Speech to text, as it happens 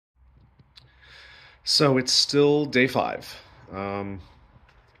So it's still day 5.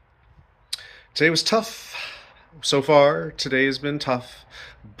 Today was tough. So far, today has been tough,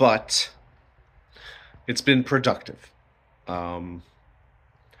 but it's been productive. Um,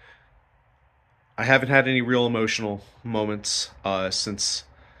 I haven't had any real emotional moments since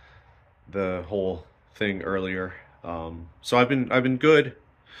the whole thing earlier. So I've been good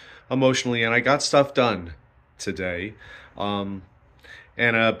emotionally, and I got stuff done today. Um,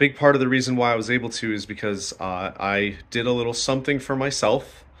 and a big part of the reason why I was able to is because I did a little something for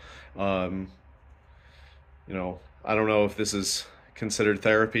myself. Um, I don't know if this is considered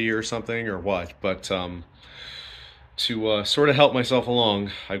therapy or something or what, but to sort of help myself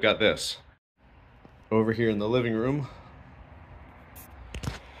along, I've got this. Over here in the living room,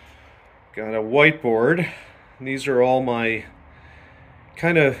 got a whiteboard. These are all my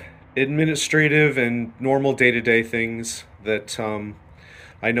kind of administrative and normal day-to-day things that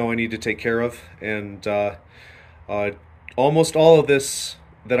I know I need to take care of, and uh, almost all of this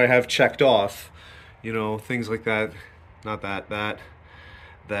that I have checked off, things like that, not that, that,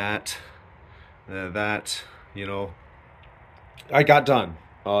 that, I got done.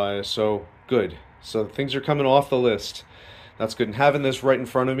 So good. So things are coming off the list. That's good. And having this right in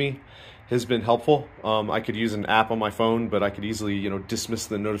front of me has been helpful. I could use an app on my phone, but I could easily, dismiss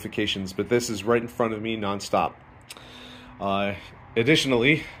the notifications. But this is right in front of me nonstop.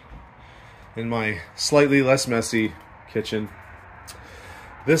 Additionally, in my slightly less messy kitchen,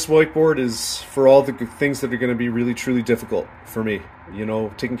 this whiteboard is for all the things that are going to be really, truly difficult for me.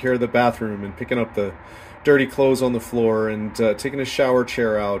 Taking care of the bathroom and picking up the dirty clothes on the floor and taking a shower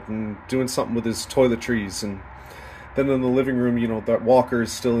chair out and doing something with his toiletries. And then in the living room, that walker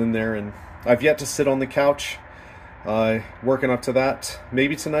is still in there, and I've yet to sit on the couch, working up to that.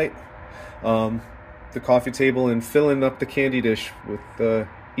 Maybe tonight, the coffee table and filling up the candy dish with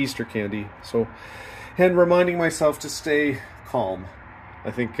Easter candy. So, and reminding myself to stay calm.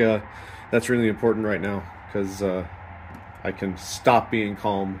 I think that's really important right now, because I can stop being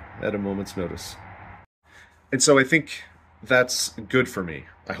calm at a moment's notice. And so I think that's good for me.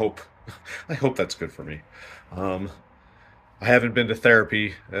 I hope. I hope that's good for me. I haven't been to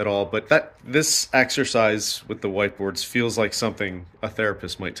therapy at all, but this exercise with the whiteboards feels like something a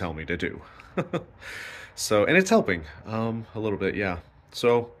therapist might tell me to do. So, and it's helping a little bit, yeah.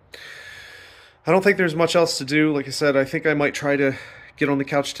 So I don't think there's much else to do. Like I said, I think I might try to get on the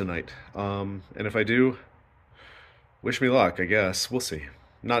couch tonight. And if I do, wish me luck, I guess. We'll see.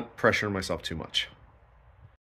 Not pressuring myself too much.